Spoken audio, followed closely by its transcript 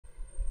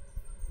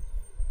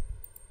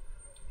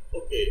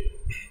Okay,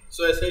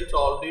 so as I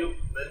told you,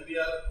 when we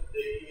are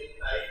taking a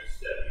type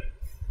study,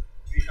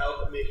 we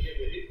have to make a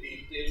very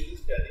detailed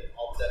study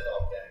of that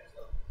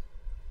organism.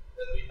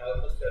 Then we have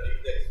to study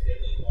the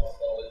external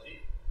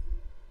morphology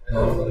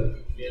and also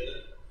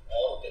internal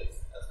organs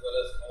as well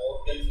as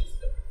organ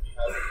system. We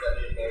have to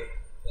study about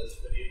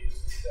respiratory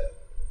system,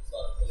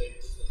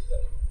 circulatory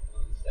system,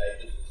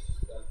 digestive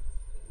system,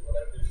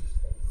 reproductive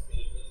system,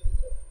 skeletal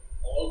system.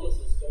 All the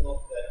system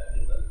of that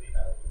animal we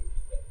have to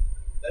study.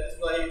 That's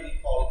why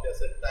we call it as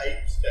a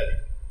type study.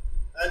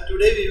 And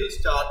today we will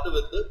start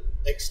with the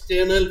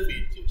external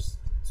features.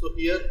 So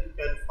here you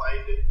can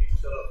find a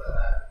picture of a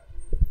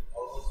rabbit.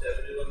 Almost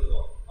everyone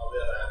knows how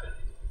a rabbit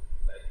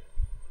is like.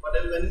 But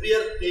when we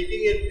are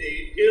taking a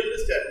detailed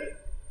study,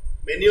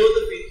 many of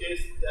the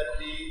features that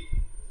we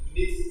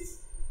miss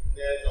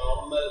in a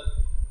normal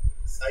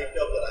sight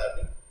of the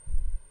rabbit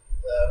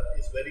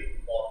is very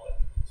important.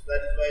 So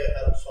that is why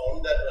I have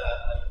shown that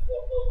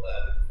photo of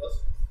rabbit first.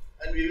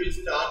 And we will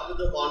start with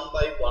the one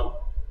by one.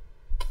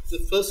 The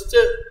first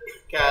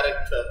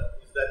character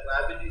is that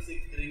rabbit is a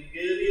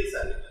gregarious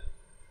animal.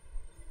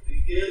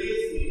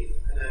 Gregarious means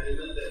an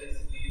animal that is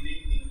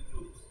living in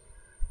groups.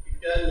 You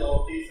can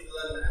notice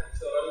the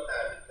natural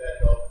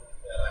habitat of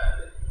a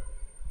rabbit.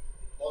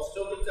 Most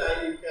of the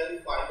time you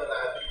can find a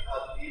rabbit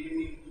are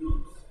living in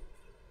groups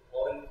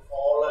or in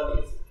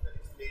colonies. That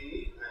is,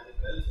 many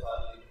animals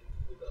are living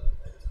together.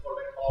 That is called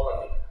a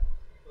colony.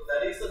 So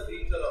that is a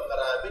feature of a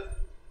rabbit.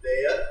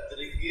 They are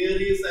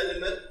gregarious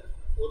animal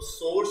or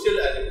social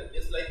animal,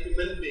 just like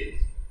human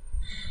beings.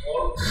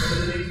 All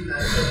human beings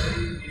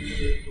naturally live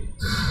in a group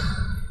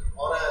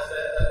or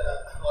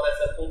as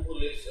a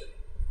population.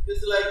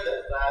 Just like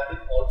the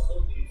rabbit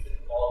also lives in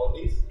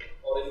colonies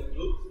or in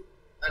groups,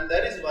 and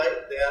that is why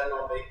they are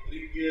not a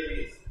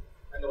gregarious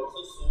and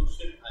also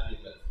social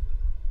animals.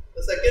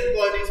 The second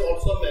point is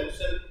also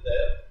mentioned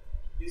there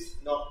is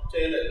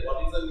nocturnal.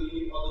 What is the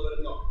meaning of the word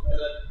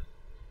nocturnal?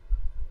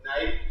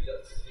 Night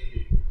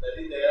living. That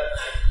is, they are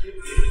active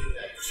during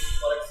night.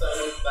 For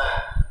example,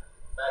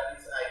 bat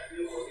is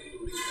active only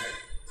during night.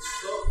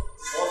 So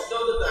most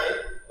of the time,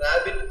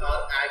 rabbits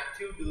are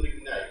active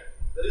during night.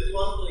 There is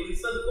one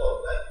reason for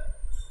that.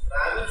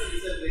 Rabbit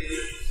is a very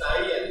shy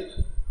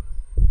animal.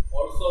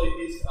 Also, it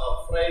is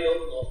afraid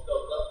of most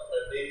of the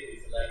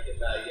predators like a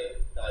lion,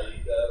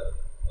 tiger,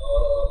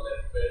 or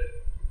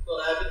leopard. So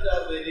rabbits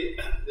are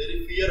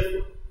very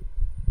fearful.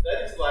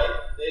 That is why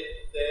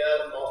they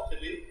are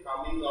mostly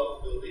coming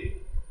out during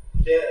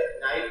their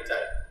night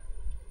time.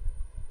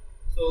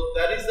 So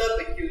that is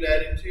the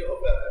peculiarity of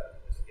a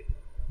rabbit.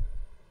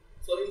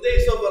 So in the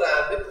case of a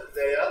rabbit,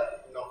 they are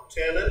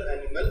nocturnal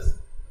animals.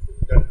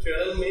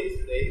 Nocturnal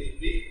means they will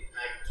be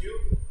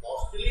active,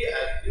 mostly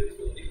active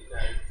during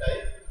night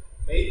time.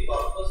 Main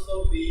purpose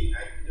of being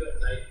active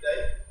at night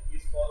time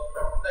is for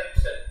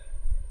protection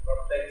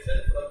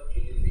from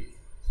enemies.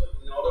 So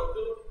in order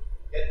to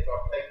get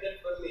protected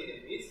from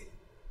enemies,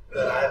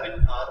 the rabbit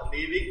are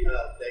living, they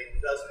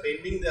are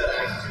spending their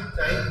active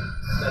time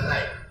in the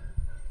night.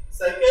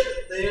 Second,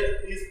 there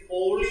is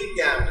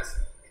polygamous.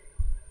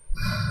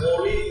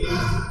 Poly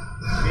means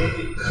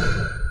many.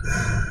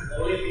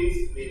 Poly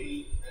means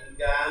many, and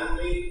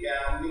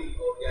gamy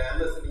or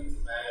gamous means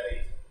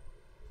marriage.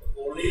 So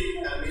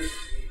polygamy means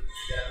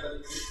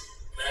gamous means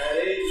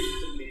marriage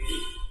with many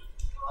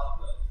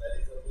partners. That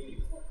is the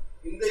meaning.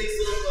 In the case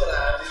of a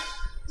rabbit,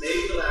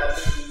 male rabbit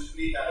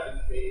usually having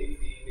many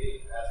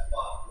female as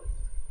partners.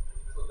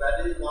 So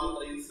that is one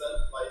reason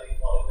why we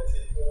call it as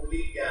a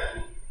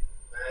polygamy,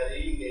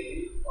 marrying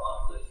many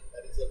partners.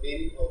 That is the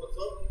meaning of it.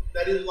 So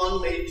that is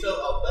one nature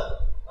of the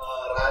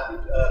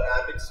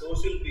rabbit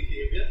social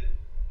behavior.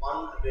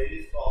 One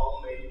very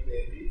strong male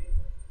may be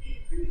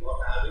keeping or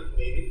having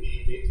many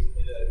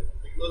females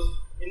because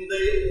in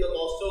the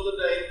most of the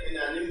time an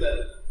animal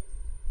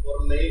or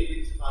male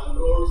which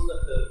controls the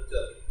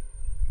territory,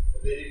 a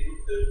very good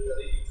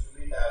territory,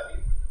 usually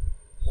having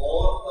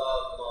more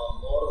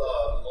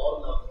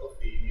number of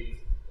females.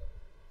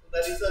 So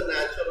that is a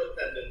natural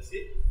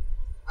tendency.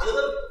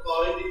 Another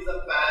point is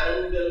the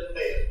parental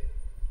care.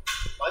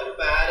 By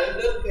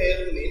parental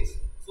care means,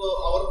 so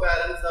our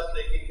parents are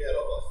taking care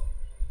of us.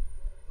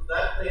 So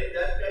that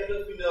kind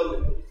of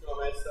phenomenon is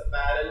known as the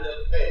parental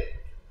care.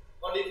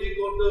 But if we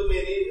go to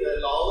many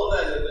lower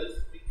animals,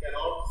 we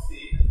cannot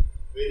see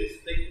very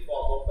strict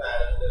form of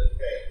parental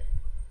care.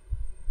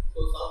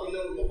 So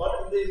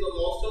but in the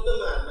most of the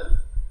mammals,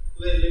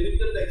 to a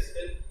limited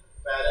extent,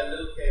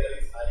 parental care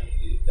is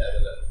highly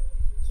developed.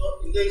 So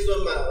in the case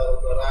of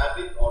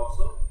rabbit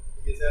also,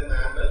 it is a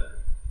mammal.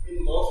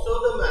 In most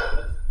of the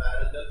mammals,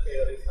 parental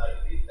care is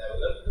highly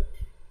developed.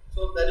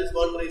 So that is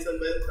one reason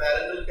why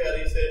parental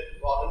care is an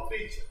important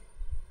feature.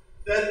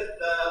 Then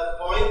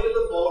going to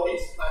the body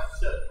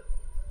structure,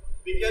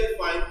 we can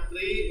find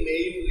three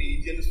main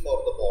regions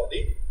for the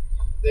body: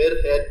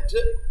 their head,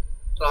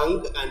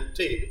 trunk, and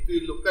tail. If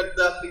you look at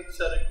the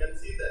picture, you can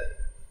see that.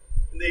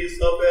 In the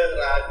case of a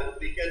rabbit,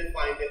 we can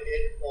find a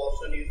head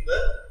portion is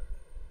there.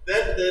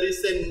 Then there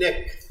is a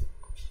neck.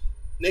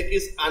 Neck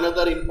is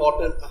another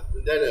important.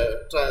 Then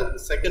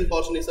second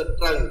portion is a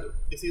trunk.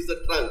 This is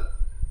the trunk.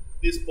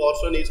 This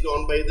portion is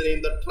known by the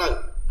name the trunk,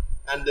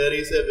 and there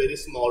is a very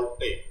small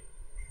tail.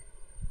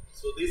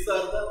 So these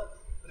are the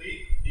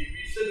three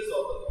divisions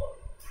of the body.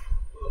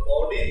 So the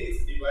body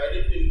is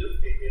divided into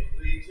a head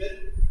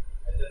region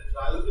and a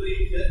trunk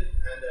region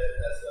and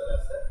as well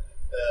as a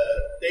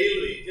tail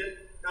region.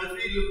 Now if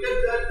we look at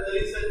that,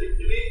 there is a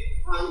between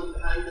trunk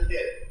and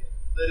head.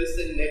 There is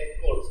a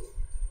neck also.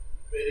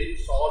 Very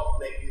short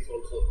neck is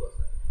also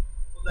present.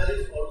 So that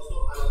is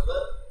also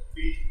another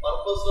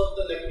purpose of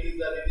the neck is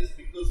that it is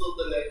because of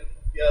the neck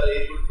we are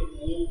able to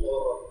move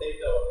or rotate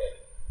our head.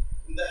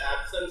 In the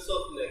absence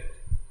of neck,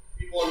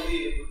 we won't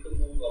be able to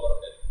move our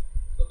head.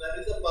 So that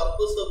is the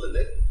purpose of the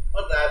neck.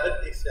 But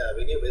rabbit is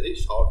having a very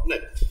short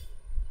neck.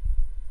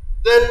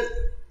 Then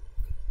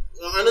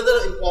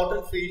another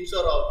important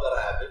feature of the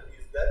rabbit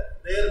is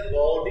that their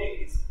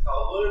body is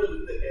covered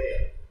with the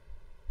hair.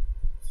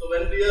 So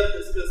when we are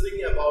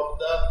discussing about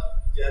the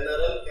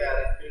general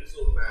characters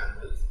of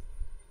mammals,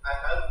 I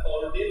have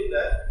told you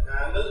that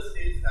mammals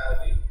is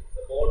having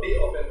the body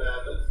of a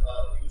mammals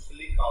are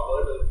usually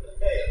covered with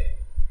the hair.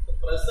 The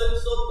presence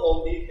of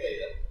body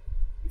hair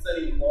is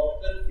an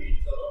important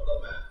feature of the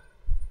mammal.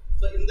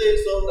 So in the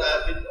case of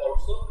rabbit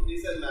also, it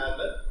is a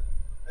mammal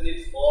and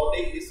its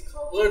body is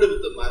covered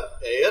with the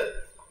hair.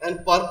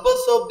 And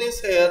purpose of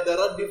this hair, there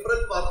are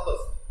different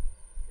purposes.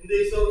 In the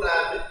case of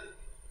rabbit,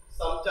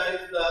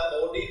 sometimes the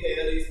body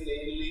hair is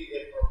mainly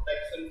a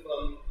protection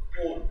from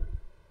cold.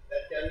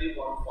 That can be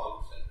one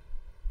function.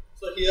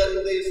 So here in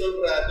the case of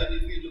rabbit,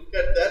 if you look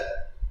at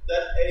that,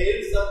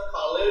 hairs are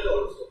colored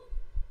also.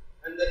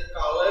 And that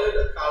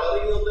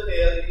coloring of the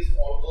hair is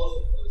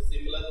almost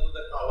similar to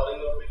the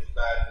coloring of its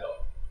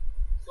background.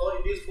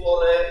 So it is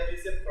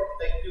a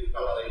protective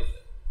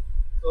coloration.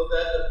 So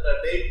that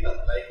the predator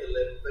like a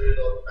leopard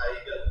or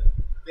tiger,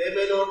 they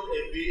may not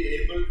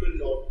be able to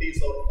notice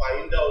or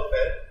find out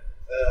a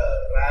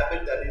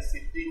rabbit that is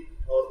sitting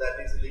or that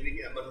is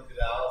living among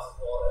grass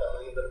or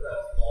among the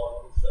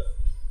small bushes.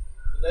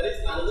 So that is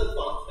another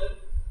function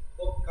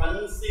for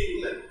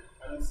concealment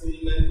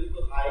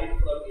to hide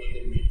from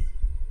enemies.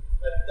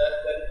 That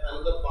is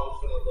another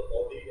function of the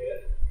body hair,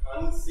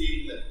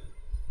 concealment,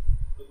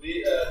 to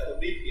be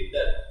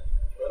hidden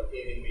from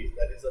enemies.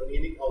 That is the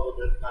meaning of the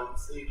word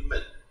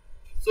concealment.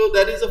 So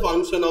that is a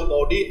function of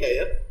body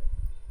hair.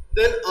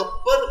 Then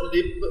upper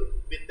lip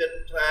with a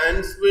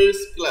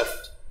transverse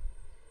cleft.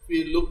 If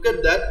we look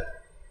at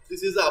that,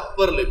 this is the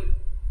upper lip.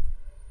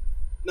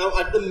 Now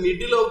at the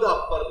middle of the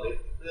upper lip,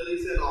 there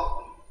is an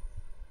opening,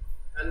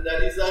 and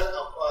that is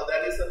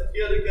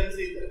here you can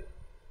see that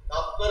the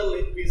upper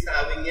lip is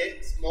having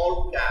a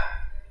small gap.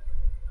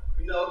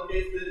 In our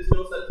case, there is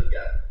no such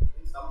gap.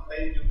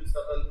 Sometimes due to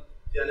certain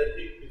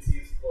genetic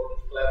disease called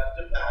cleft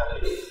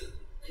palate,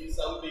 in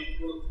some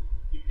people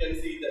you can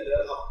see that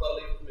their upper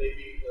lip may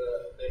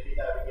be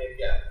having a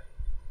gap.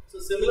 So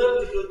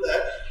similarly to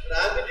that,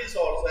 rabbit is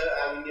also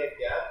having a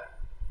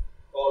gap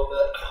called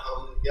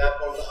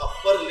gap on the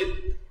upper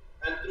lip,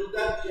 and through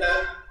that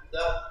gap,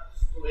 the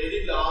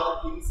very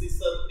large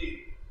incisor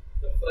teeth,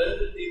 the front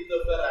teeth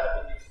of a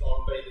rabbit is known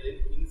by the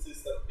name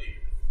incisor teeth.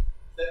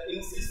 The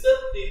incisor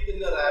teeth in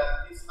the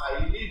rabbit is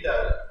highly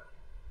developed,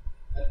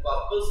 and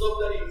purpose of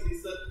the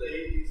incisor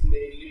teeth is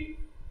mainly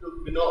to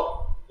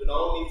gnaw.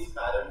 Gnaw means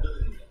parental.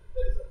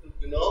 That is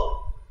to gnaw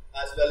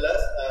as well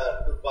as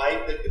to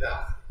bite the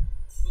grass.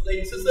 So the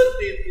incisor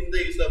teeth in the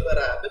case of a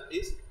rabbit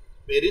is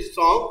very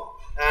strong,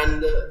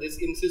 and this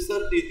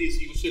incisor teeth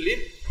is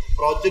usually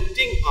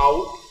projecting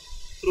out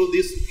through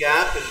this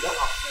gap in the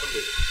upper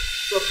lip.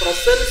 So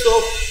presence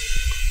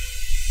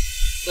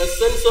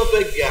of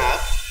a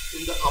gap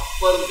in the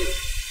upper lip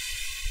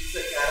is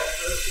a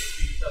characteristic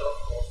feature of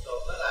most of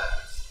the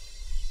rabbits.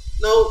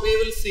 Now we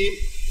will see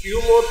few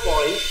more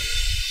points.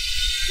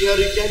 Here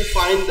you can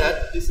find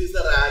that this is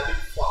a rabbit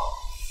farm.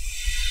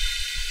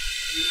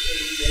 In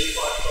many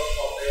parts of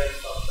Kottayam,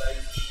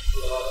 sometimes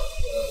people are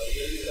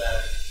rearing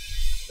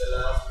rabbits. The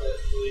last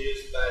 2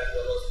 years back,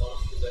 there was one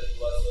student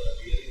who was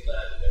rearing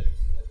rabbit.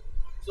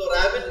 So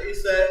rabbit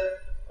is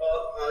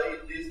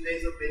these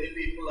days many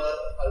people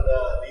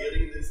are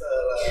rearing these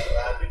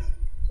rabbits.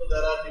 So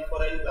there are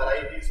different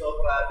varieties of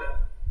rabbit,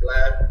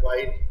 black,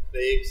 white,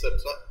 grey, etc.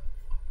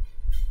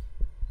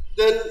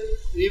 Then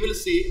we will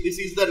see this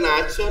is the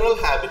natural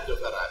habit of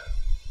a rabbit.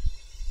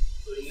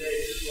 So it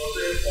is also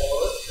a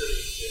forest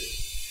region,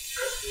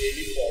 a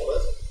shady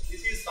forest.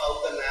 This is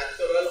how the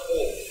natural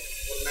home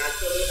or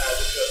natural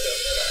habit of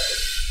a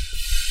rabbit.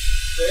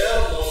 They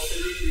are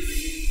mostly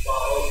living in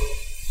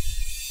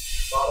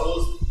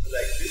burrows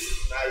like this,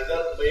 either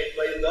made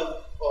by them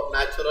or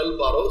natural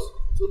burrows.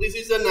 So this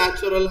is a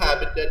natural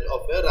habitat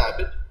of a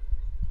rabbit.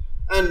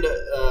 And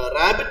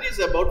rabbit is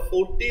about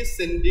 40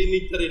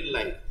 centimeter in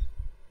length,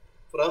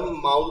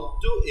 from mouth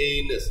to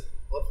anus,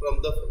 or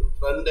from the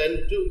front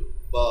end to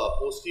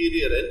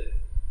posterior end,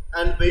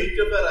 and weight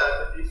of a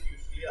rabbit is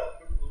usually up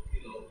to 2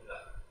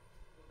 kilograms.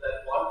 So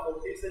that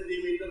 140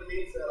 centimeter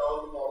means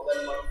around more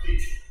than 1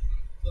 feet.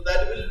 So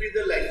that will be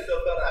the length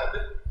of a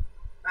rabbit.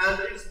 and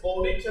its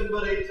body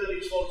temperature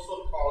is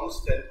also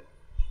constant,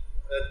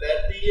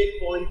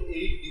 38.8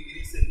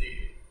 degrees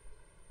centigrade.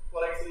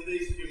 For example,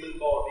 this human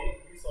body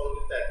is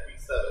only 37.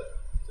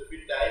 So if we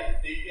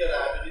take a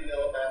rabbit in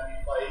our hand, we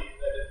find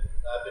that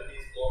rabbit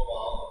is more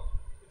warmer.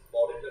 Its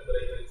body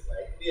temperature is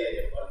slightly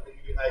higher, 1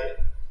 degree higher.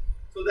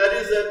 So that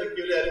is a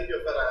peculiarity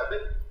of a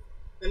rabbit.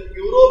 Then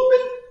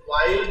European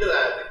wild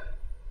rabbit,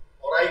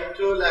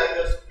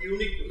 Ornitholagus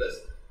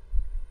uniculus,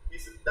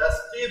 is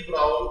dusty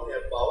brown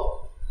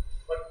above,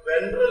 but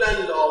ventral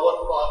and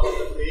lower part of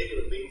the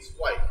tail remains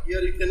white.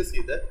 Here you can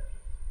see that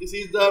this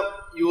is the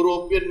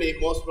European,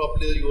 most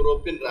probably the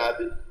European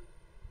rabbit.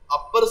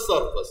 Upper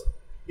surface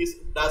is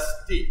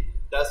dusty.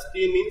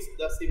 Dusty means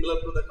similar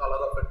to the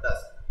color of a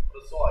dust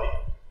or soil.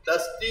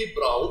 Dusty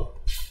brown.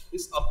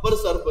 This upper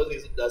surface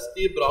is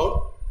dusty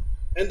brown,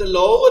 and the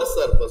lower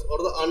surface or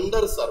the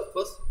under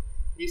surface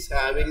is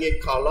having a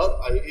color.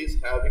 Is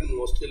having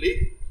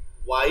mostly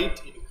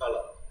white in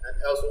color, and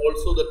as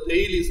also the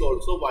tail is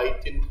also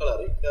white in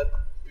color.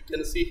 You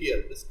can see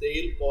here this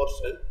tail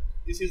portion.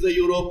 This is a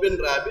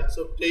European rabbit.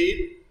 So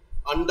tail,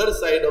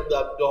 underside of the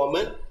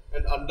abdomen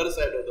and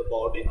underside of the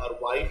body are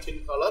white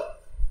in color,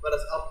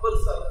 whereas upper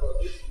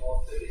surface is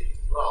mostly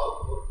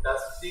brown or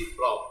dusty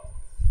brown.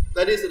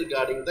 That is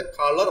regarding the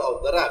color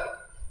of the rabbit.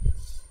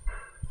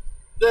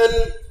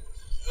 Then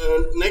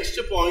next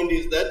point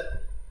is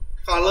that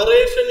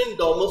coloration in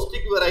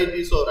domestic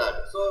varieties of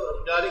rabbit. So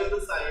regarding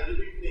the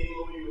scientific name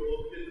of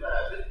European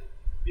rabbit,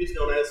 it is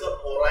known as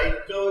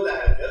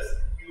Ornitholagus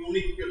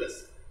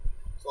uniculus.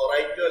 So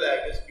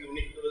Ornitholagus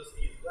uniculus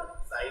is the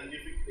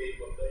scientific name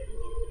of the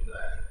European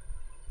rabbit.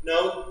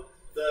 Now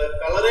the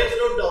coloration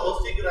of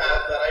domestic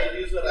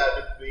varieties of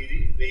rabbit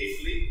vary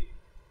greatly.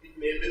 It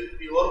may be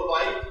pure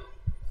white,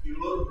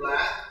 pure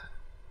black,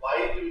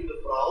 white with the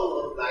brown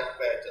or black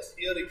patches.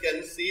 Here you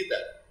can see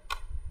that.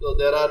 So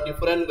there are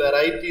different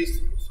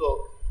varieties.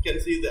 So you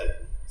can see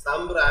that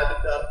some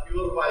rabbits are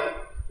pure white.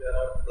 There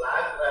are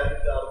black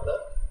rabbits are the,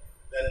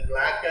 then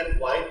black and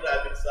white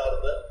rabbits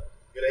are the,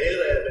 grey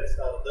rabbits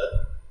are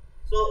the.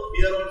 So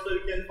here also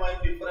you can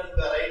find different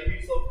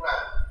varieties of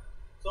rabbit.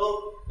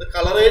 So the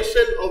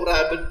coloration of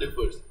rabbit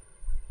differs.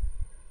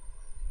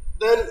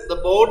 Then the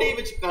body,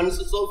 which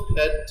consists of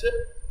head,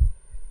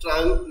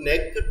 trunk,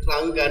 neck,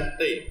 trunk and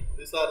tail.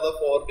 These are the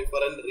 4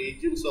 different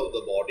regions of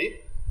the body.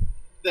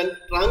 Then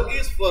trunk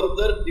is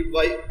further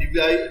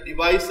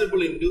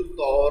divisible into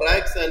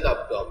thorax and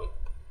abdomen.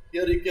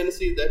 Here you can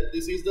see that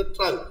this is the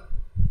trunk.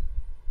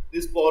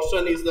 This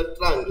portion is the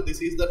trunk.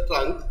 This is the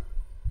trunk.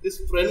 This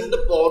front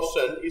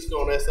portion is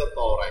known as a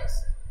thorax.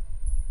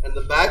 And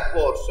the back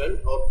portion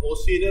or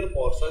posterior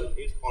portion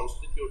is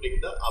constituting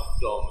the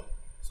abdomen.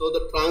 So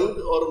the trunk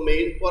or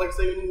main, for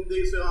example, in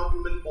this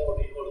human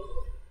body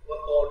also, our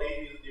body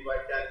is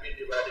can be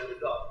divided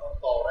into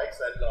thorax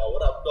and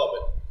lower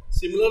abdomen.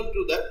 Similar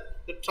to that,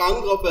 the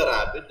trunk of a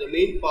rabbit, the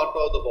main part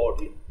of the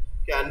body,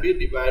 can be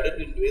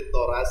divided into a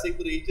thoracic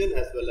region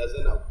as well as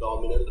an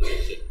abdominal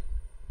region.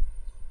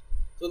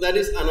 So that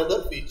is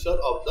another feature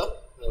of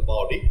the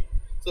body.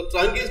 So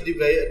trunk is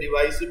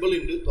divisible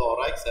into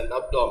thorax and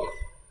abdomen.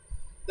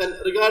 Then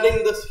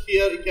regarding this,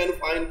 here you can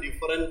find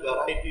different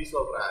varieties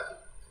of rabbit.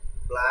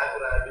 Black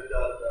rabbit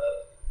are the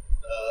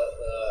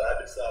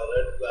rabbits are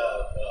red,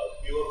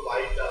 pure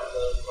white are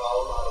the,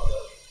 brown are the.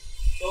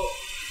 So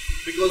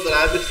because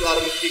rabbits are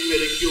looking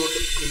very cute,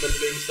 human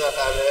beings have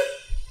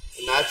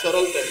a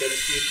natural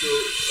tendency to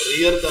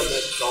rear them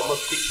as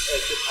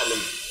domesticated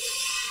animals,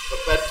 a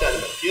pet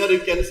animal. Here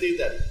you can see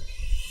that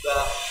the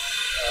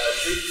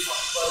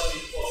upper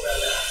lip of a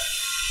lamb.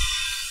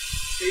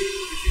 See,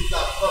 this is the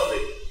upper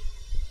lip,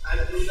 and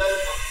in that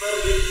upper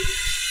lip,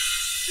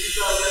 these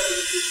are the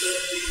incisor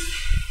teeth.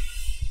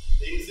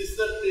 The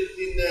incisor teeth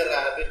in a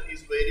rabbit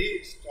is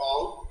very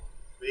strong,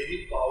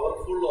 very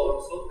powerful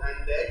also,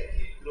 and they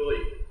keep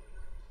growing.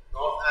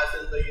 Not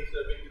as in the case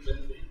of a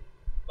human being,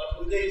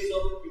 but in the case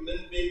of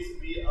human beings,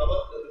 the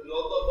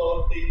growth of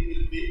our teeth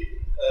will be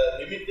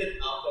limited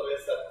after a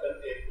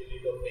certain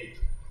period of age.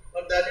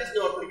 But that is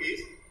not the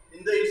case.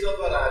 In the case of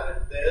a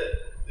rabbit,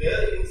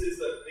 their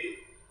incisor teeth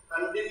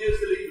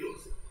continuously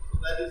grows. So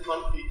that is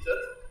one feature,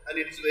 and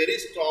it is very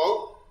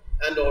strong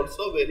and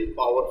also very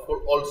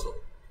powerful also.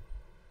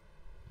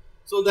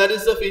 So that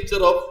is the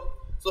feature of.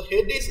 So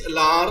head is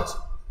large,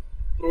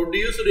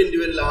 produced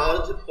into a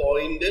large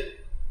pointed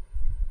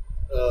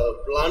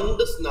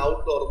blunt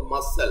snout or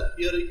muzzle.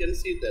 Here you can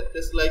see that,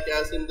 just like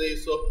as in the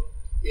case of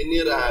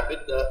any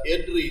rabbit, the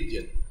head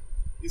region,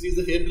 this is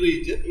the head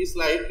region, is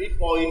slightly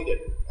pointed,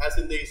 as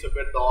in the case of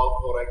a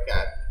dog or a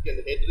cat. The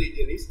head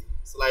region is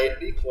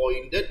slightly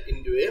pointed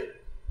into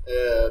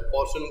a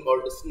portion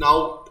called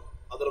snout,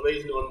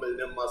 otherwise known by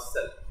the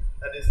muzzle.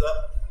 That is the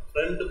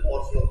front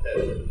portion of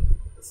head.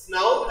 The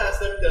snout has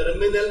a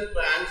terminal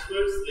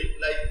transverse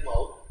slit-like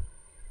mouth,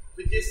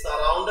 which is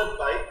surrounded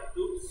by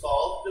 2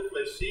 soft,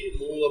 fleshy,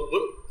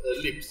 movable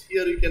lips.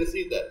 Here you can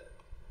see that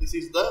this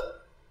is the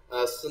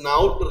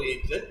snout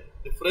region.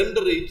 The front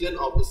region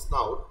of the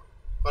snout,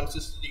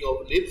 consisting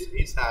of lips,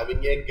 is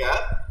having a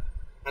gap,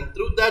 and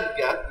through that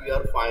gap we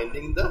are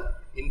finding the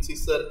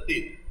incisor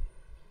teeth.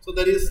 So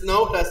there is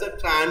now it has a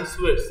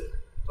transverse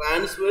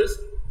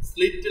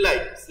slit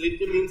like.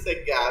 Slit means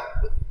a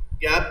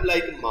gap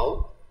like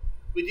mouth,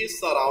 which is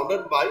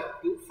surrounded by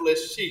two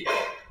flesh sheaths.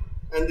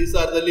 And these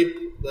are the lip.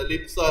 The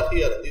lips are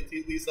here.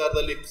 These are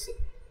the lips.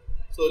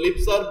 So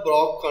lips are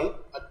broken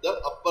at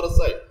the upper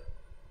side.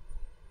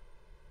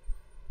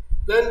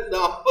 Then the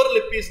upper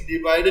lip is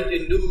divided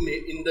in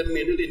the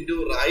middle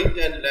into right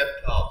and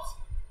left halves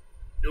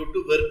due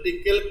to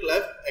vertical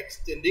cleft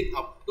extending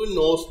up to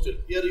nostril.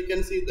 Here you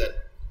can see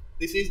that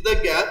this is the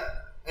gap,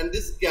 and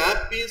this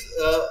gap is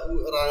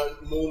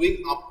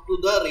moving up to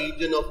the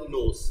region of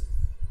nose.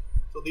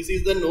 So this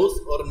is the nose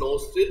or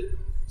nostril.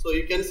 So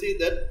you can see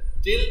that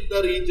till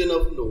the region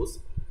of nose,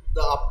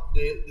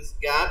 this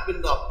gap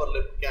in the upper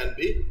lip can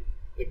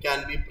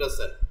be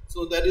present.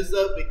 So that is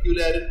the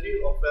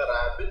peculiarity of a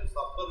rabbit's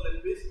upper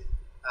lip is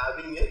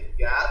having a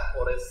gap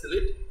or a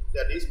slit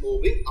that is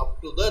moving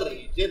up to the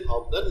region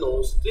of the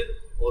nostril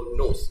or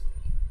nose.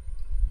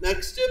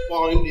 Next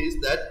point is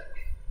that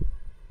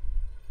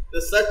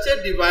such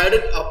a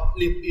divided up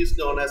lip is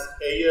known as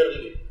hair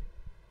lip.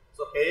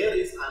 So hair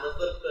is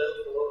another term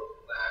for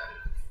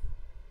rabbit.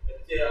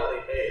 H-A-R-E,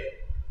 hair.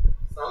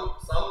 Some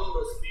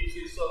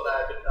species of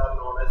rabbit are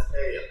known as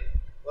hair.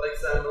 For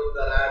example,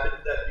 the rabbit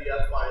that we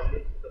are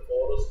finding in the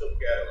forest of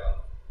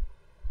Kerala,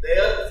 they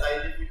are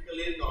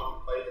scientifically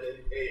known by the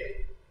name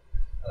hair.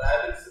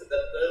 Rabbits, the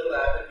term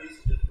rabbit is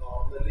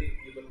normally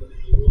given to the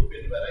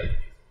European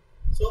varieties.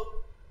 So,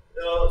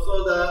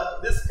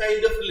 this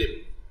kind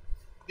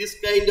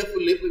of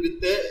lip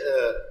with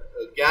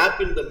a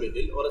gap in the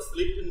middle or a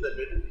slit in the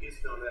middle is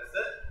known as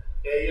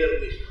a hair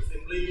lip.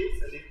 Simply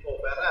means a lip of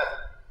a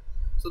rabbit.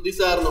 So these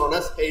are known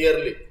as hair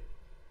lip,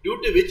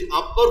 due to which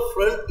upper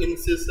front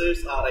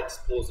incisors are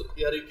exposed.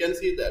 Here you can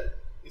see that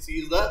this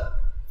is the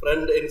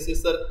front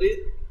incisor teeth,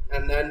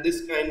 and then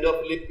this kind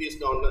of lip is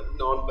known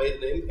by the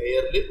name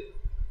hair lip.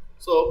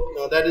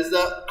 So that is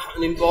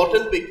an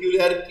important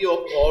peculiarity of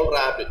all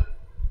rabbit.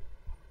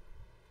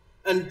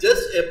 And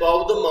just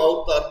above the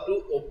mouth are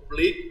two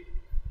oblique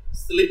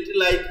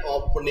slit-like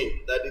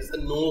opening, that is a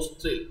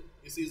nostril.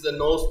 This is a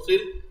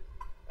nostril,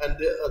 and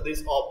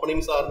these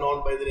openings are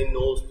known by the name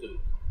nostril.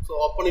 So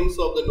openings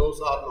of the nose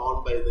are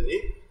known by the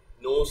name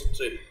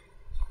nostril.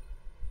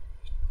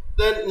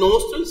 Then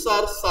nostrils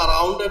are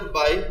surrounded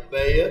by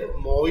bare,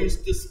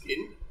 moist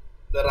skin,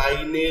 the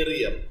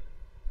rhinarium,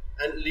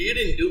 and lead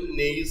into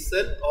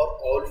nasal or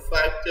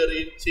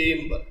olfactory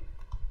chamber.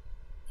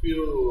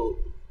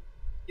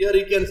 Here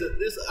you can see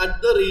this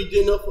at the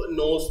region of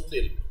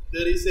nostril.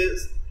 There is a,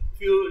 if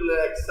you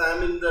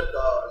examine the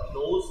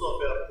nose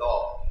of your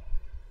dog,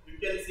 you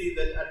can see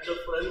that at the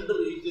front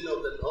region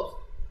of the nose,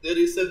 there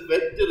is a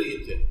wet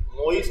region,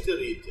 moist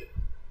region.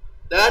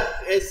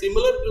 That is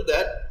similar to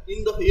that.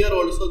 In the here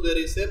also there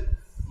is a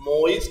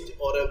moist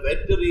or a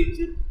wet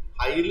region,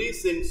 highly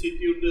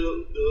sensitive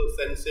to the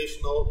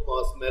sensation of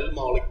smell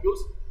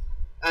molecules,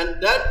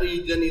 and that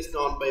region is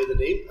known by the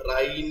name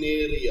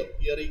rhinarium.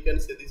 Here you can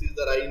see this is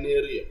the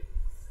rhinarium,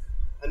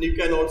 and you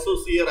can also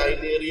see a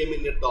rhinarium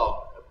in a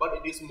dog, but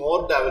it is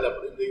more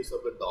developed in the case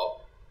of a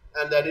dog,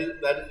 and that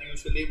is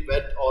usually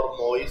wet or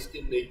moist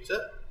in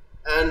nature.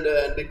 And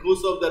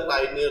because of the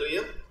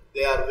rhinarium,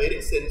 they are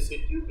very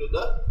sensitive to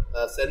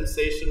the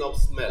sensation of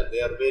smell.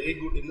 They are very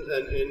good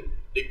in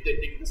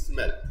dictating the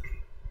smell.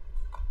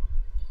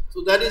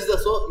 So that is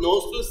so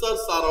nostrils are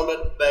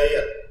surrounded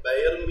bare.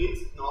 Bare means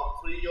not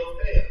free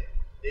of hair.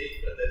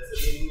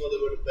 That's the meaning of the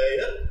word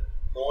bare.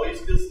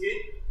 Moist skin,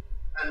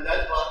 and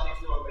that part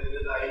is known by the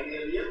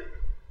rhinarium.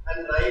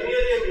 And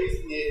rhinarium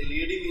is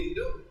leading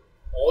into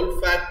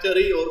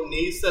olfactory or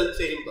nasal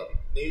chamber.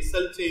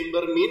 Nasal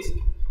chamber means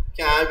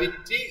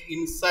cavity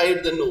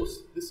inside the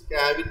nose. This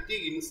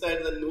cavity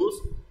inside the nose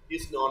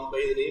is known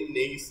by the name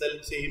nasal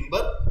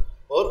chamber,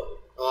 or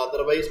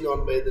otherwise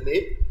known by the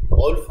name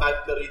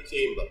olfactory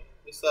chamber.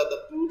 These are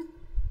the two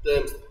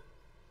terms.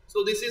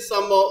 So this is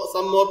some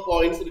more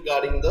points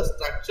regarding the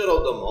structure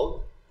of the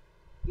mouth.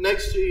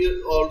 Next,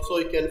 also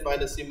you can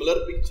find a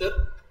similar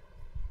picture.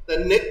 The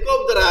neck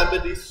of the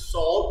rabbit is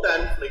short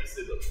and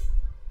flexible.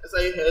 As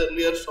I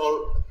earlier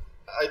shown,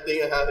 I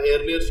think I have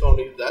earlier shown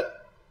you that.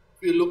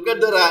 If you look at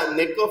the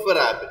neck of a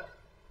rabbit,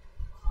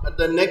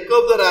 the neck of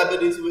the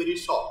rabbit is very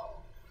short,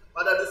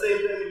 but at the same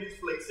time it is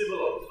flexible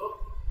also.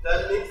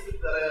 That means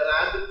the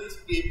rabbit is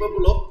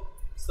capable of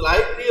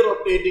slightly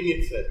rotating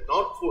its head,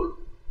 not full.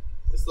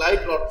 A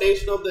slight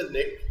rotation of the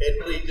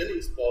head region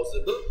is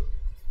possible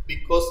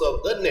because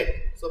of the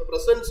neck. So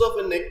presence of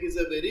a neck is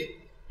a very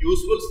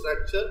useful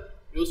structure,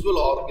 useful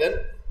organ,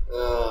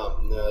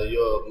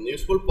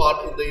 useful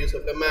part in the use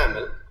of a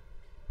mammal.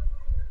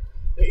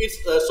 Its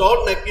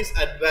short neck is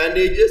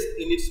advantageous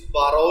in its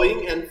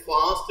burrowing and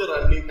fast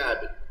running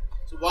habit.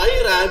 So why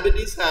rabbit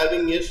is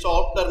having a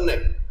shorter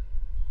neck?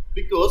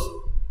 Because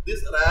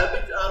these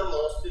rabbits are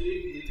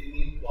mostly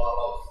living in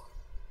burrows.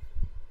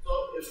 So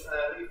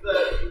if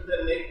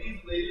the neck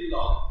is very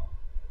long,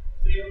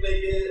 so you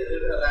take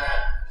a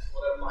rat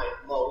or a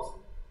mouse,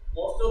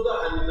 most of the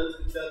animals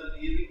which are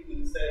living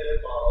inside a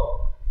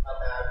burrow are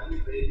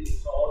having very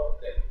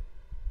short neck.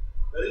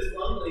 There is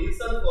one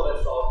reason for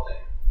a short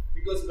neck,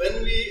 because when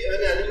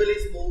an animal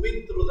is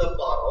moving through the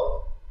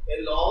burrow,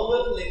 a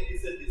longer neck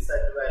is a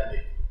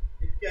disadvantage.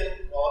 It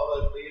can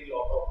create a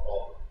lot of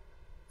problems.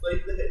 So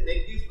if the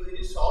neck is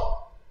very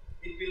short,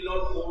 it will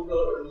not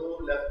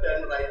move left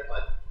and right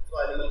much.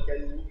 So animal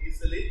can move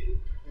easily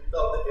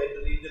without the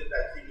head region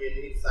touching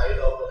any side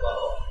of the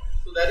burrow.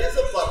 So that is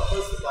the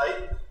purpose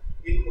why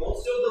in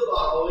most of the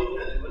burrowing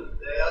animals,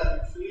 they are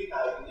usually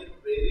having a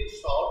very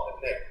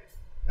short neck.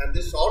 And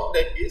the short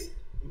neck is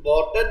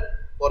important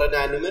for an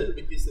animal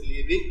which is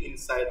living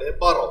inside a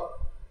burrow.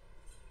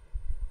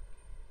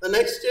 The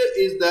next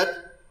is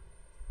that,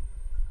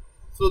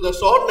 so the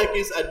short neck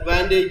is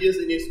advantageous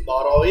in its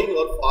burrowing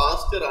or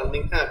fast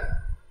running habit.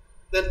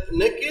 The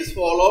neck is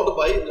followed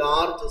by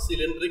large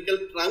cylindrical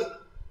trunk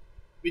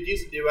which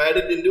is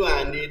divided into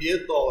anterior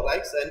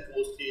thorax and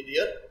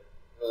posterior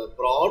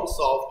broad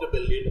soft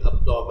bellied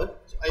abdomen.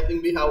 I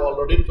think we have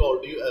already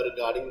told you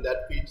regarding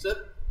that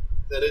feature.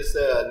 There is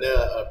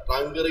a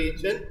trunk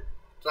region.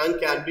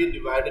 Trunk can be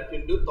divided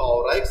into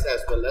thorax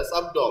as well as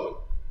abdomen.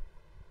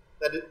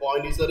 That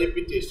point is a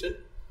repetition.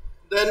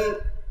 Then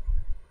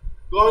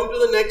going to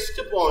the next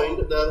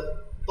point,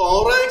 the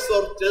thorax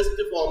or chest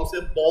forms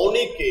a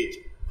bony cage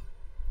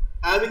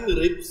having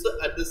ribs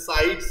at the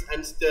sides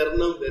and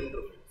sternum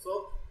ventrally.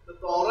 So the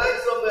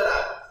thorax of a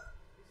rabbit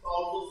is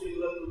also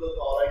similar to the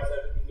thorax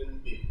of a human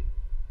being.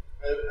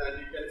 And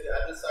you can see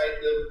at the side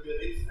there will be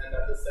ribs, and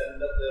at the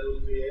center there will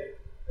be a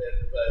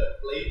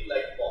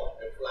plate-like bone,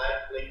 a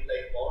flat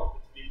plate-like bone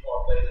which we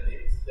call by the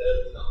name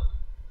sternum.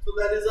 So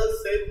that is a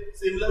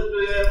similar to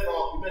a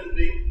human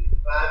being.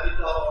 Rabbit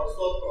are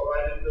also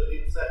providing the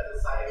ribs at the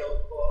side of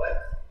the thorax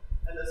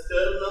and the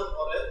sternum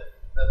or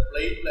a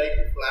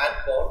plate-like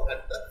flat bone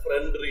at the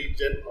front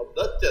region of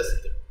the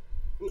chest.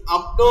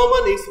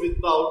 Abdomen is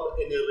without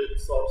any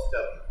ribs or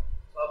sternum.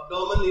 So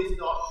abdomen is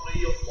not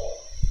free of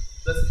bone.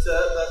 The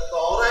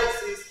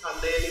thorax is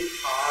containing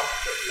heart,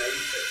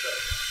 lungs,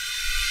 etc.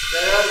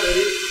 They are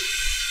very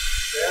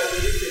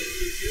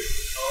sensitive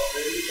or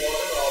very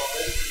important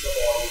organs in the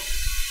body.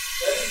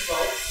 That is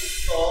why the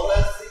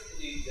thoracic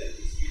region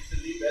is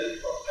usually well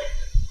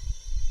protected.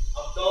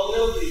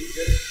 Abdominal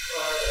region is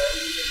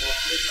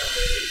mostly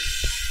containing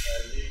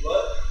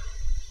liver,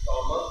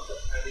 stomach,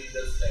 and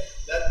intestine.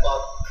 That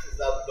part is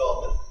the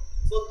abdomen.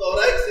 So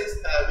thorax is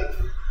having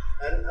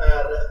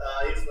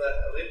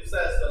ribs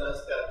as well as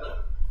sternum.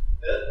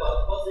 Their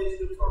purpose is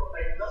to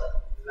protect the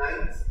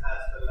lungs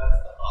as well as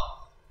the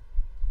heart.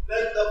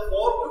 Then the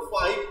 4 to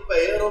 5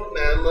 pair of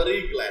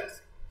mammary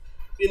glands.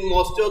 In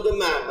most of the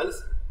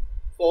mammals,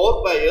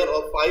 4 pair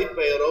or 5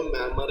 pair of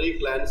mammary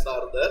glands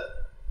are there,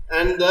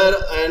 and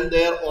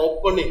their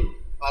opening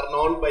are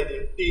known by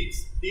the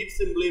teats. Teats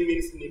simply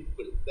means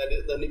nipple. That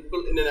is, the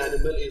nipple in an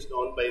animal is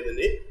known by the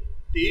name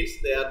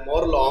teats. They are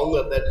more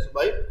longer. That is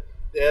why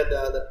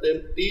the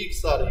term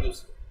teats are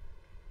used.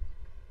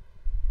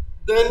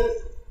 Then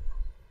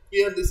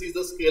here this is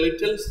the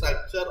skeletal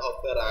structure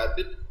of a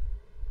rabbit.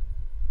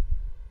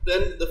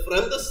 Then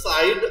from the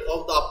side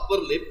of the upper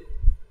lip,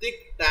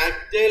 thick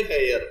tactile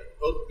hair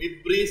or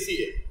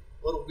vibrissae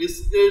or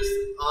whiskers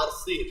are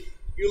seen.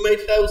 You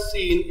might have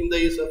seen in the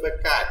use of a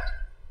cat.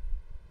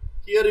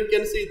 Here you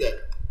can see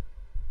that.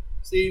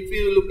 See, if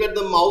you look at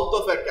the mouth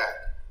of a cat,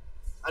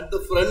 at the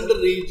front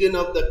region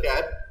of the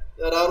cat,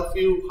 there are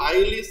few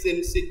highly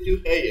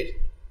sensitive hairs.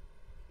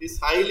 This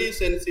highly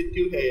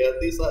sensitive hair,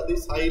 these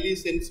highly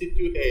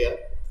sensitive hair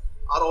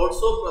are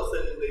also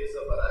present in the use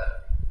of a rabbit.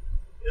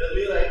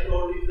 Earlier I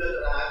told you that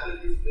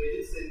rabbit is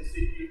very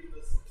sensitive to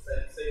the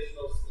sensation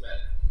of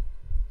smell.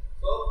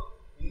 So,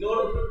 in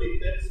order to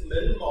detect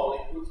smell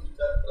molecules which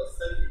are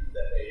present in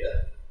the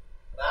hair,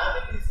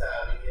 rabbit is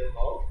having a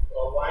mouth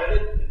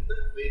provided with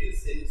a very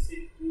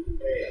sensitive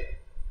hair.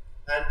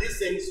 And these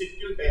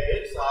sensitive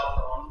hairs are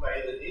known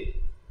by the name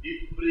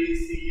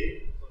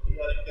vibrissae. So, here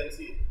you can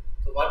see.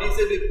 So, what is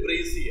a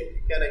vibrissae?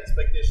 You can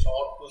expect a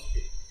short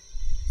question.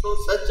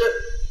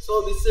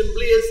 So this is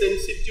simply a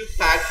sensitive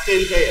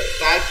tactile hair.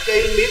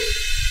 Tactile means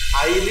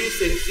highly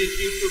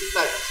sensitive to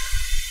touch.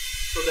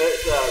 So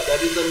that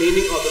is the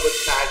meaning of the word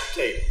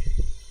tactile.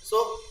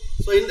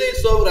 So in the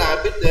case of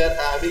rabbit, they are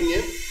having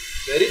a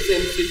very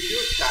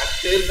sensitive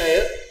tactile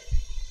hair,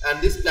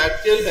 and this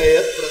tactile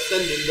hair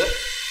present in the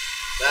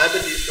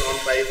rabbit is known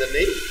by the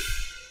name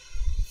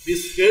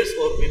whiskers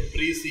or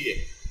vibrissae.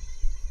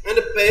 And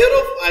a pair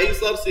of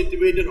eyes are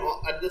situated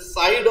at the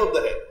side of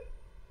the head,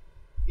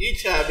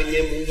 each having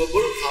a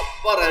movable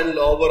upper and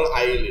lower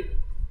eyelid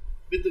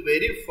with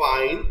very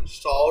fine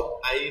short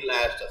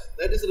eyelashes.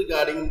 That is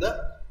regarding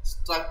the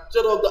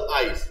structure of the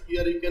eyes.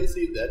 Here you can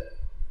see that.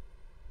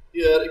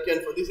 Here you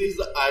can. This is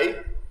the eye.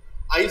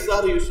 Eyes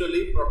are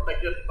usually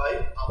protected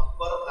by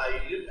upper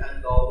eyelid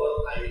and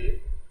lower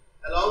eyelid.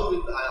 Along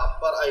with the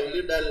upper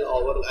eyelid and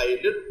lower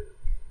eyelid,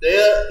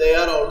 they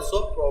are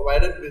also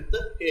provided with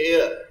the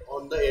hair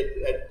on the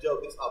edge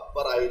of this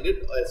upper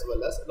eyelid as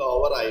well as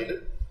lower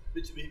eyelid,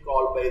 which we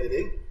call by the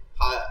name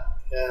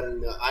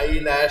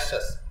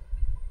eyelashes.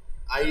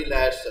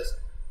 eyelashes.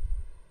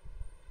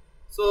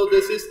 So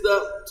this is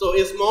the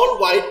a small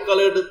white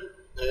colored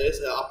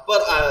upper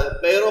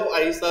pair of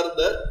eyes are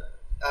there,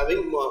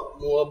 having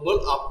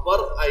movable upper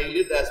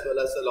eyelid as well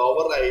as a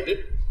lower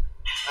eyelid,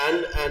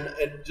 and an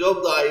edge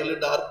of the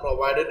eyelid are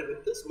provided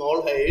with the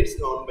small hairs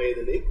known by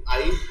the name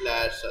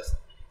eyelashes.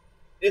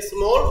 A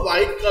small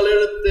white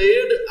colored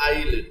third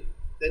eyelid,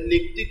 the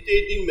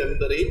nictitating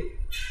membrane,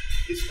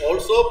 is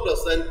also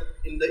present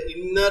in the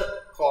inner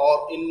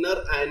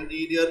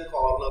anterior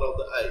corner of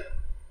the eye.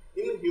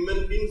 In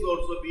human beings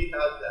also we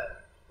have that.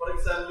 For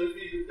example, if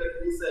you look at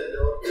this end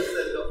or this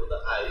end of the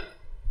eye,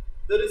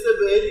 there is a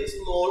very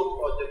small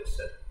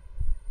projection,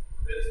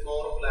 very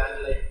small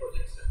gland-like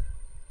projection.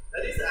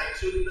 That is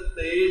actually the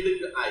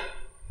third eye.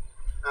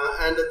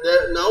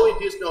 Now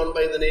it is known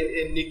by the name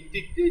a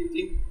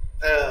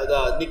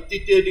the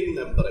nictitating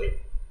membrane.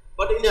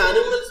 But in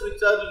animals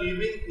which are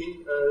living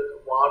in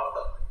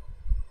water,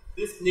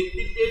 this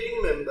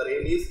nictitating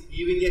membrane is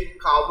giving a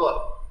cover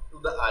to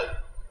the eye.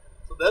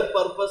 So their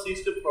purpose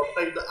is to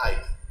protect the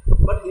eyes.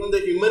 But in the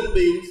human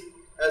beings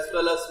as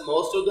well as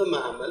most of the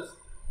mammals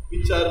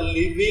which are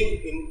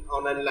living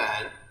on a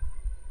land,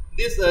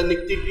 this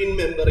nictitating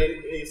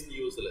membrane is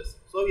useless.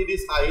 So it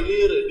is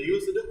highly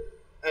reduced,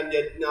 and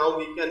yet now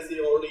we can see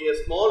only a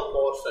small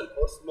portion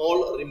or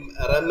small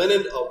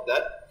remnant of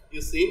that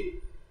is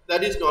seen.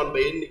 That is known by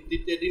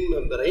nictitating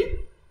membrane,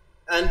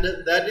 and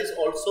that is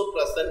also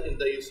present in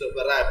the use of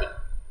a rabbit.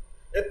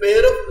 A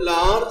pair of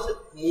large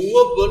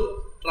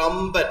movable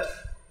trumpet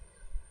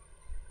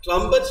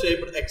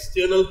shaped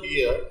external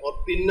ear or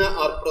pinna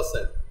are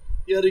present.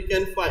 Here you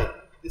can find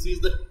this is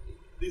the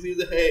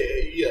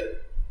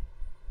ear.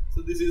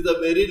 So this is the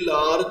very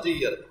large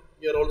ear.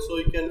 Here also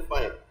you can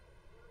find.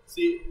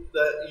 See,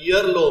 the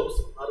ear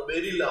lobes are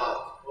very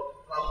large or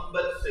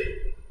trumpet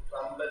shaped.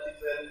 Trumpet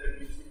is a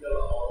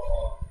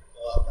musical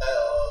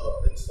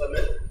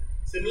instrument.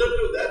 Similar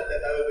to that, they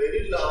have a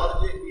very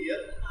large ear,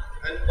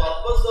 and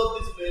purpose of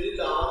this very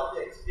large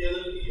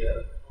external ear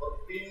or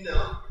pinna,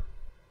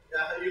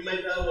 you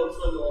might have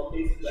also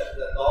noticed that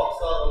the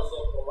dogs are also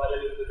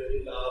provided with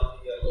very large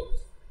earlobes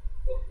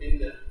or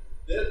pinna.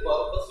 Their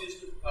purpose is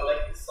to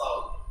collect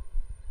sound.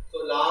 So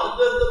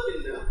larger the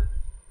pinna,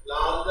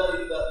 larger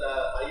is the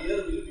higher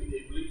will be the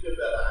ability of a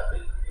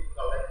rabbit to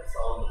collect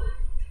sound.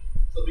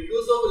 So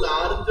because of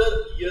larger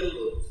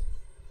earlobes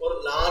or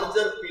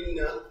larger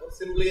pinna or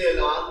simply a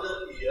larger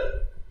ear,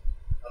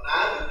 a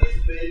rabbit is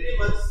very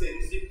much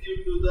sensitive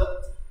to the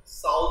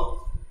sound.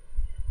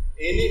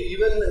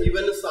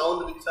 Even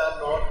sound which are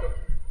not,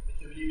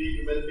 which we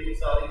human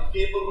beings are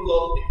incapable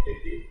of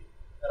detecting,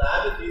 a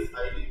rabbit is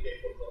highly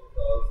capable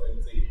of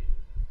sensing it.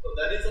 So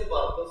that is the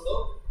purpose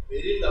of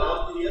very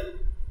large ear.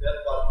 Their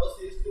purpose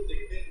is to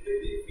detect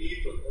very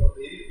feeble or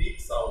very weak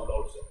sound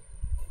also.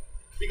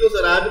 Because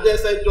a rabbit,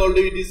 as I told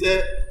you, it is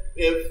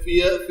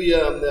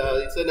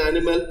it's an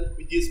animal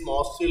which is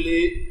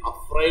mostly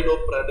afraid of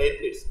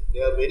predators.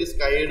 They are very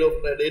scared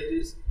of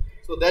predators.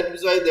 So that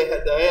is why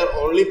their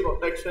only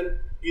protection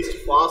is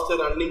faster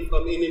running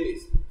from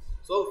enemies.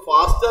 So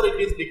faster it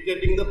is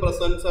dictating the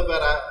presence of a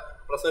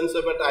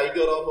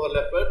tiger or a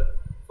leopard,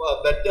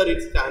 better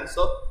its chance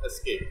of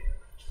escape.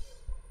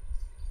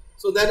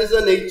 So that is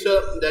the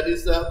nature, that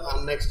is the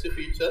next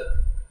feature.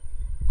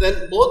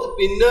 Then both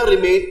pinna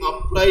remain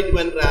upright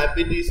when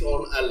rabbit is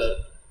on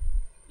alert,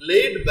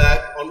 laid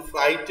back on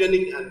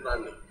frightening and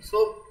running.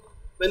 So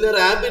when a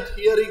rabbit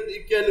here,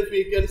 you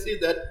can see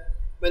that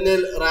when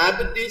a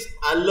rabbit is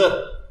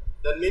alert,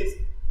 that means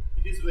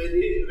it is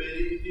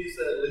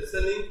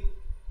listening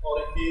or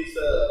it is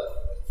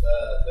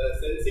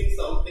sensing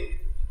something.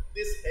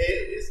 This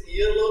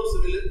earlobes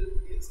will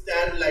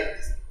stand like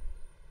this.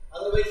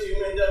 Otherwise, you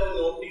might have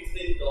noticed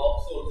in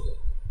dogs also.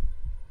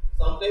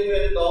 Sometimes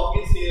when a dog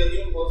is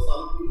hearing or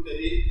something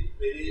very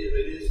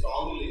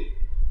strongly,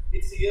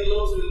 its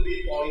earlobes will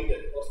be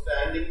pointed or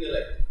standing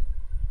erect.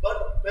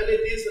 But when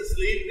it is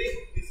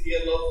sleeping, its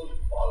earlobes will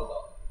fall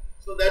down.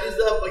 So that is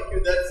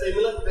that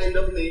similar kind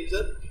of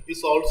nature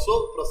is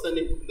also present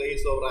in the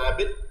case of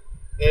rabbit.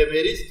 A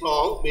very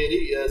strong,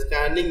 very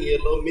standing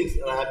earlobe means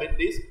rabbit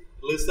is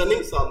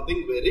listening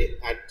something very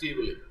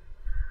actively.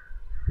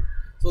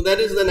 So that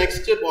is the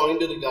next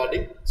point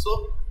regarding.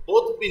 So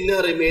both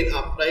pinna remain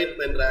upright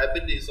when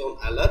rabbit is on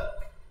alert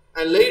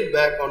and laid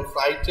back on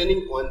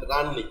frightening and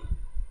running.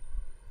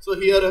 So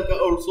here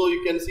also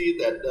you can see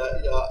that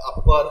the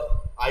upper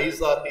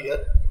eyes are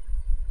here,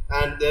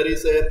 and there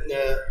is a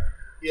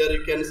here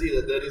you can see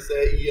that there is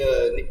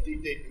a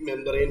nictitating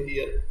membrane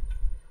here.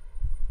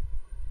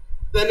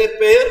 Then a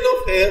pair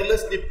of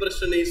hairless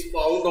depression is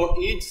found on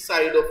each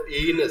side of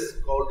anus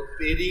called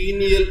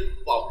perineal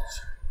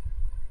pouch.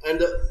 And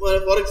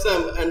for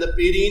example, and the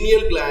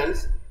perineal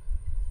glands.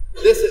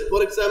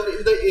 For example,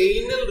 in the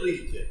anal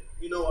region,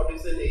 you know what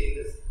is an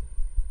anus?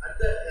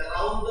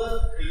 Around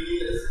the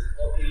anus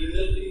or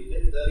anal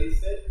region, there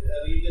is a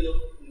region of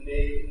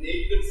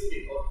naked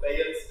skin or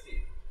bare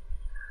skin.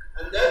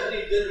 And that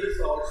region is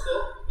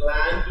also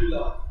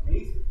glandular,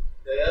 means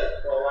they are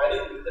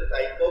provided with the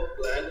type of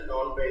gland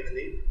known by the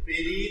name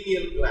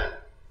perineal gland.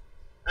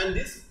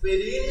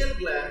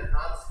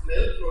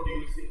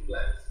 producing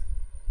glands.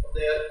 So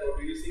they are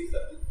producing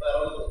certain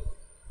pheromones.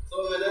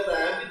 So when a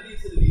rabbit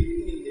is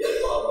living in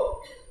their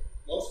burrow,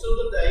 most of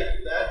the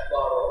time that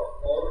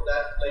burrow or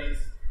that place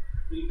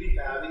will be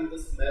having the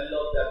smell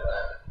of that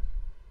rabbit.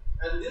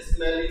 And this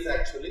smell is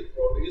actually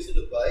produced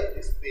by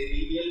this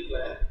perineal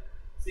gland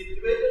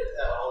situated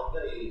around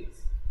the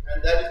anus.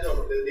 And that is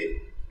known as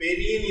the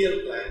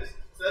perineal glands.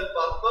 So the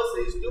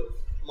purpose is to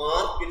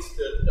mark its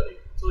territory.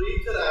 So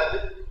each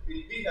rabbit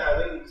will be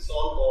having its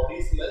own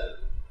body smell,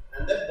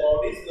 and that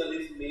body smell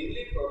is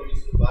mainly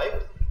produced by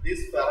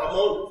these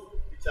pheromones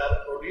which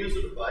are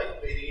produced by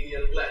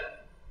perineal gland.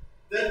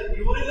 Then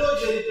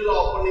urinogenital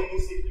opening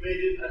is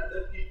situated at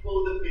the tip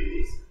of the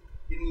penis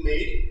in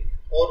male,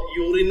 or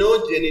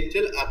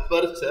urinogenital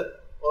aperture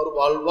or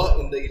vulva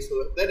in the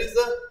esophagus. That is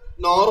the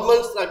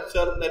normal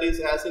structure, that is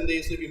as in the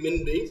case of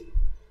human beings.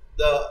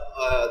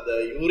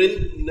 The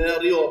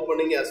urinary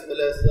opening as well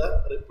as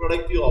the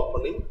reproductive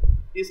opening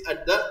is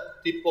at the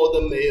tip of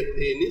the male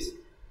penis,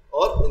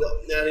 or in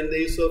the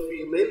case of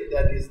female,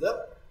 that is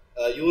the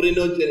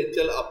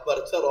urinogenital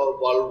aperture or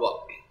vulva.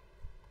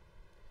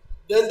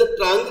 Then the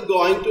trunk,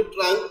 going to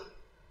trunk,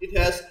 it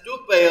has two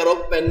pair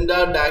of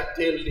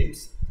pentadactyl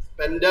limbs.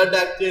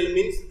 Pentadactyl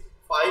means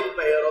 5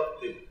 pair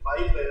of limbs,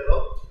 5 pair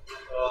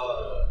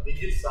of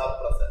digits are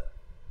present,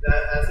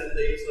 as in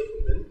the case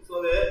of human.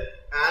 So a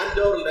hand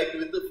or leg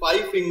with the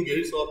 5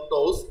 fingers or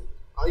toes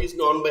is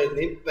known by the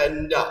name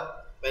penta.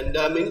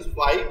 Penta means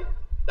 5,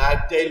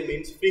 dactyl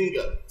means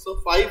finger. So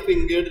 5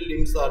 fingered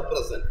limbs are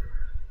present.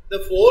 The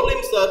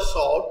forelimbs are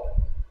short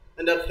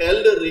and are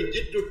held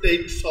rigid to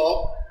take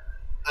shock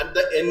at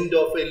the end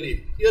of a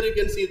limb. Here you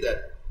can see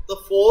that the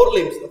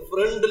forelimbs, the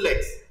front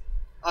legs,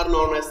 are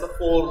known as the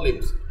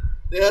forelimbs.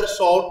 They are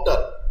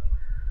shorter.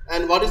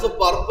 And what is the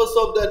purpose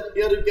of that?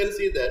 Here you can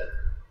see that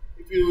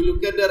if you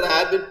look at a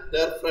rabbit,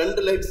 their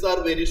front legs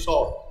are very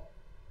short.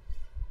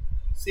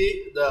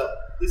 See,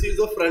 this is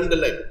the front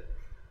leg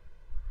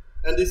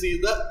and this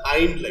is the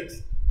hind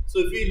legs. So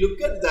if we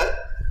look at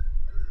that,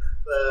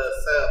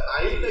 the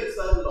hind legs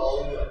are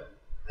longer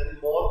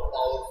and more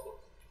powerful,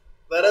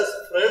 whereas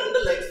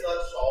front legs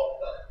are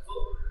shorter. So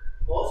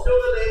most of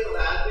the time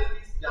rabbit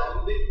is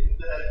jumping with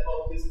the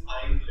help of this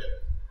hind leg.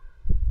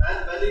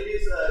 And when it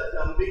is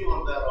jumping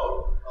on the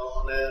road,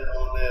 on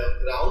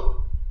a ground,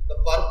 the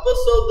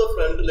purpose of the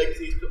front legs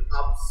is to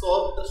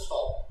absorb the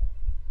shock.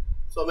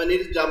 So when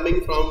it is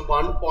jumping from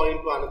one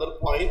point to another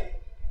point,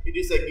 it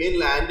is again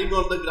landing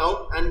on the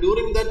ground, and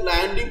during that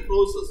landing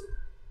process,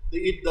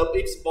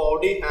 its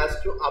body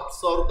has to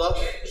absorb the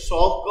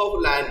shock of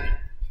landing,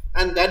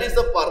 and that is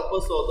the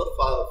purpose of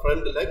the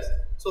front legs.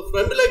 So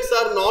front legs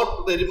are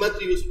not very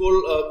much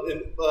useful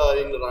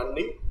in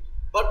running,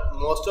 but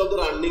most of the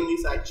running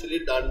is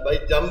actually done by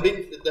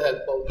jumping with the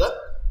help of the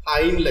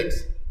hind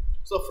legs.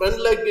 So front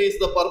leg is,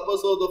 the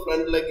purpose of the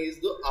front leg is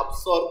to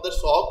absorb the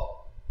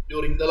shock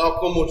during the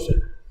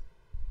locomotion.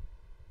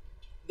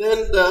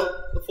 Then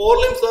the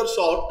forelimbs are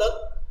shorter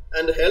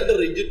and held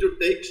rigid to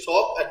take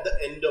shock at the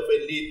end of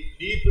a leap.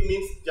 Leap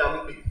means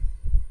jumping.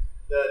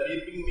 The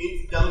leaping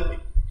means jumping.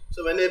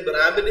 So when a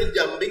rabbit is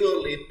jumping or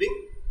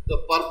leaping, the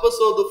purpose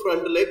of the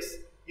front legs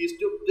is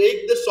to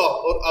take the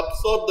shock or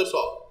absorb the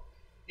shock.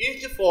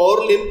 Each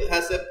forelimb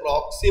has a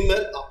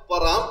proximal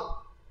upper arm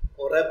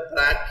or a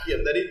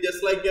brachium. That is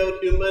just like our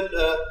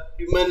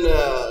human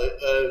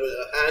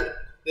hand.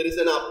 There is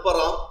an upper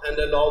arm and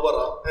a lower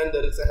arm, and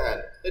there is a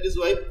hand. That is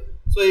why.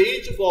 So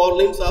each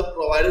forelimbs are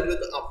provided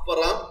with upper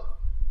arm,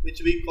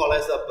 which we call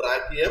as a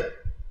brachium,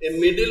 a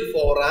middle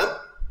forearm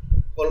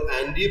called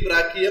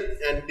antebrachium,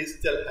 and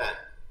distal hand.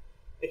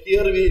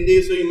 Here in the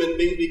case of human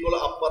beings, we call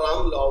upper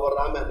arm, lower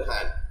arm, and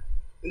hand.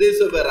 In the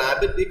case of a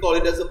rabbit, we call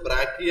it as a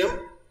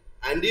brachium,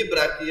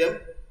 antebrachium,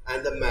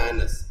 and the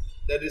manus.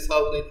 That is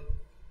how it.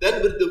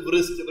 Then with the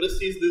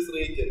wrist is this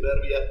region where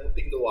we are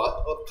putting the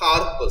watch, or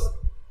carpus.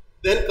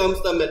 Then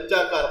comes the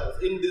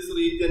metacarpus. In this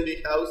region,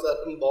 we have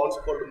certain bones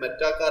called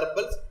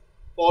metacarpals,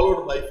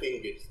 followed by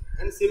fingers.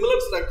 And similar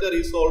structure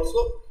is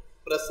also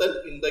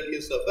present in the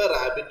case of a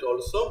rabbit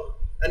also.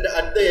 And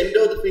at the end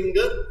of the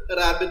finger, a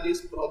rabbit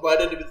is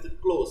provided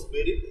with claws,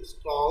 very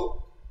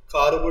strong,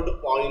 curved,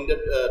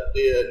 pointed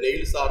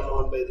nails are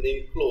known by the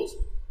name claws.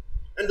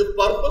 And the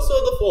purpose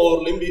of the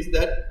forelimb is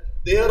that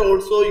they are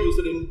also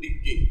used in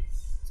digging.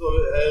 So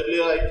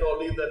earlier I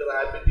told you that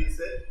rabbit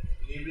is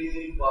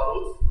living in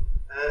burrows,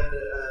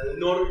 and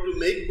in order to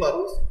make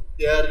burrows,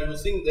 they are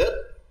using their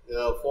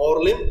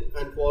forelimb,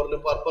 and for the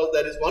purpose,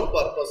 that is one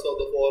purpose of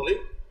the forelimb.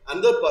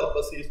 Another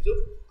purpose is to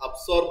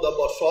absorb the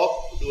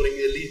shock during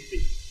a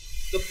leaping.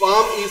 The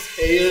palm is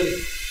hairy.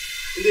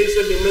 In the case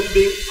of human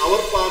being, our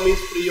palm is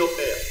free of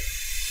hair,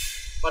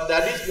 but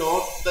that is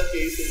not the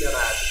case in a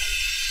rabbit.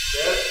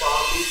 Their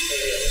palm is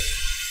hairy.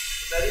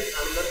 So that is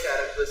another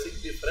characteristic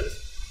difference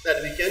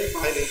that we can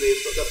find in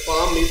this. So the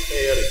palm is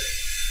hairy.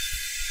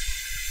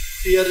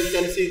 Here you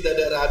can see that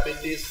a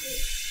rabbit is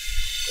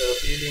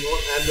feeding on,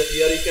 and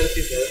here you can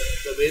see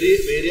the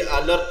very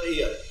alert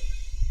ear.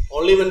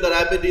 Only when the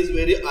rabbit is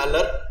very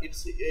alert,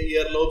 its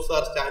earlobes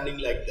are standing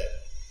like that.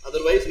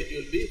 Otherwise, it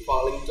will be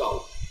falling down.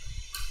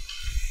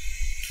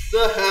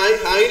 The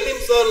hind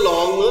limbs are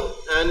longer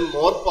and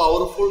more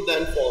powerful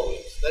than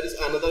forelimbs. That is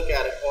another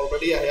character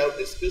already I have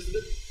discussed.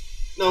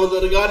 Now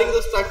regarding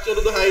the structure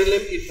of the hind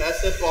limb, it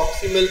has a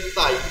proximal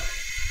thigh,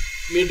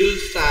 middle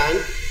shank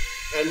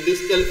and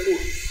distal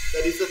foot.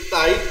 That is a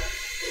thigh,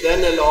 then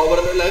a lower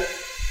leg,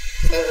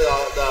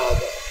 the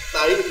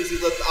thigh, this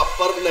is the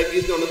upper leg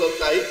is known as the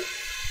thigh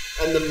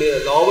and the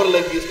lower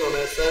leg is known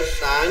as a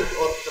shank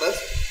or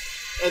crest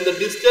and the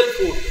distal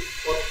foot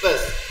or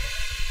fist.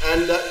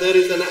 And there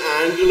is an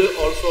angle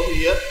also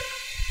here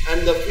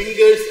and the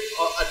fingers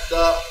at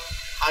the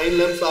hind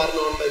limbs are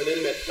known by the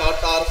name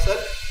metatarsal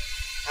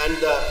and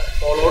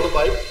followed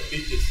by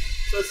digits.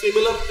 So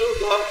similar to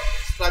the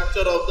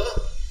structure of the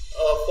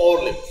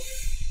forelimb.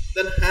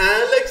 Then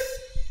hallux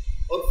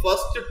or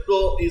first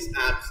toe is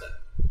absent.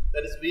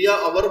 That is via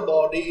our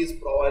body is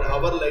provided,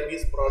 our leg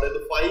is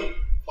provided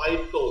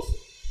five toes,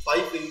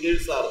 5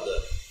 fingers are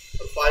there,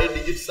 or 5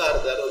 digits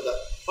are there.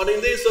 But in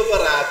the case of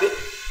a rabbit,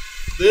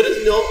 there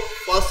is no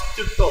first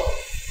toe.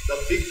 The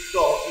big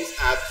toe is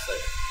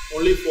absent.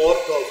 Only 4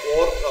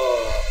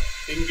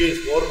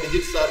 fingers, 4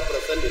 digits are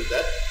present in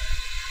that.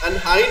 And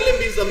hind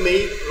limb is the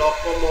main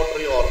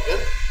locomotory organ,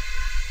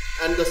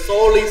 and the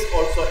sole is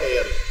also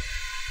hairy.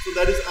 So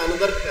that is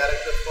another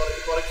character.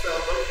 For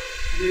example,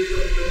 this is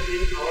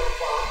representing our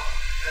palm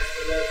as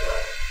well as the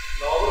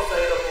lower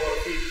side of our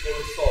feet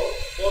called sole.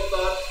 Both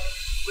are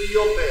free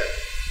of hair.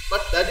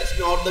 But that is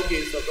not the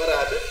case of a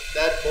rabbit,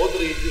 that both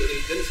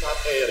regions are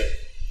hairy.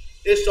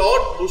 A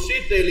short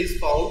bushy tail is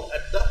found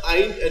at the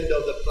hind end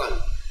of the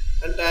trunk,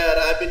 and a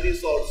rabbit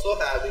is also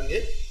having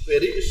a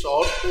very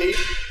short tail.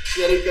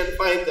 Here you can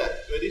find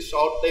that very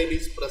short tail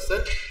is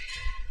present.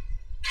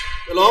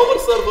 The lower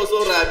surface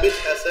of rabbit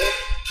has a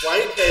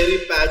white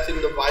hairy patch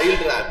in the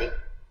wild rabbit,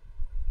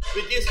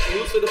 which is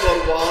used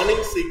for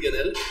warning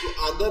signal to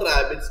other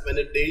rabbits when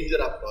a danger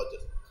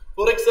approaches.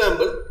 For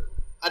example,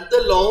 at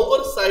the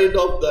lower side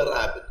of the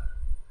rabbit,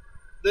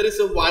 there is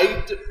a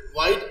white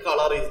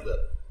color is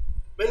there.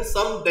 When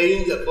some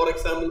danger, for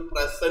example,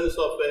 presence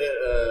of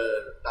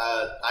a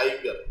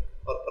tiger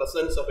or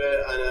presence of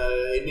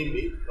an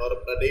enemy or a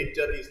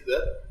predator is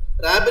there,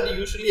 rabbit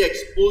usually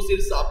exposes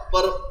its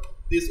upper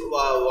this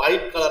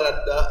white color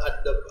at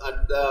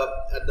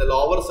the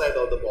lower side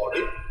of the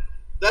body.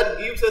 That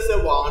gives us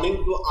a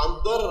warning to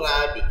other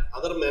rabbit,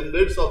 other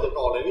members of the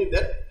colony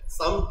that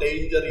some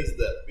danger is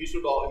there. We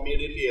should all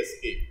immediately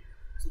escape.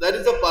 So that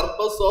is the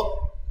purpose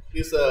of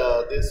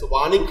this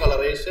warning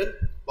coloration,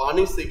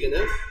 warning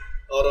signal,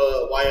 or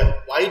a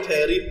white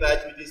hairy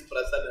patch which is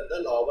present at the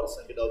lower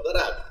side of the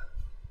rabbit.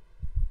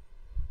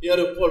 Here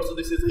also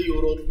this is a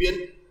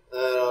European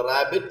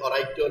rabbit,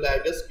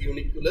 Orictolagus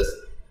uniculus,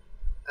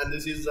 and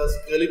this is the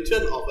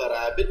skeleton of a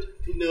rabbit.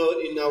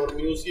 In our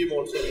museum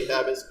also we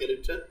have a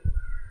skeleton.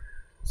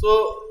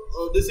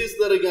 So this is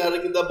the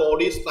regarding the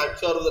body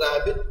structure of the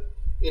rabbit.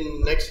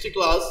 In next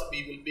class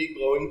we will be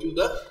going to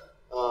the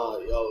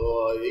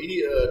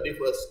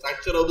different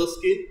structure of the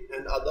skin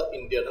and other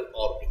internal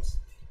organs.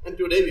 And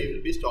today we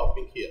will be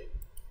stopping here.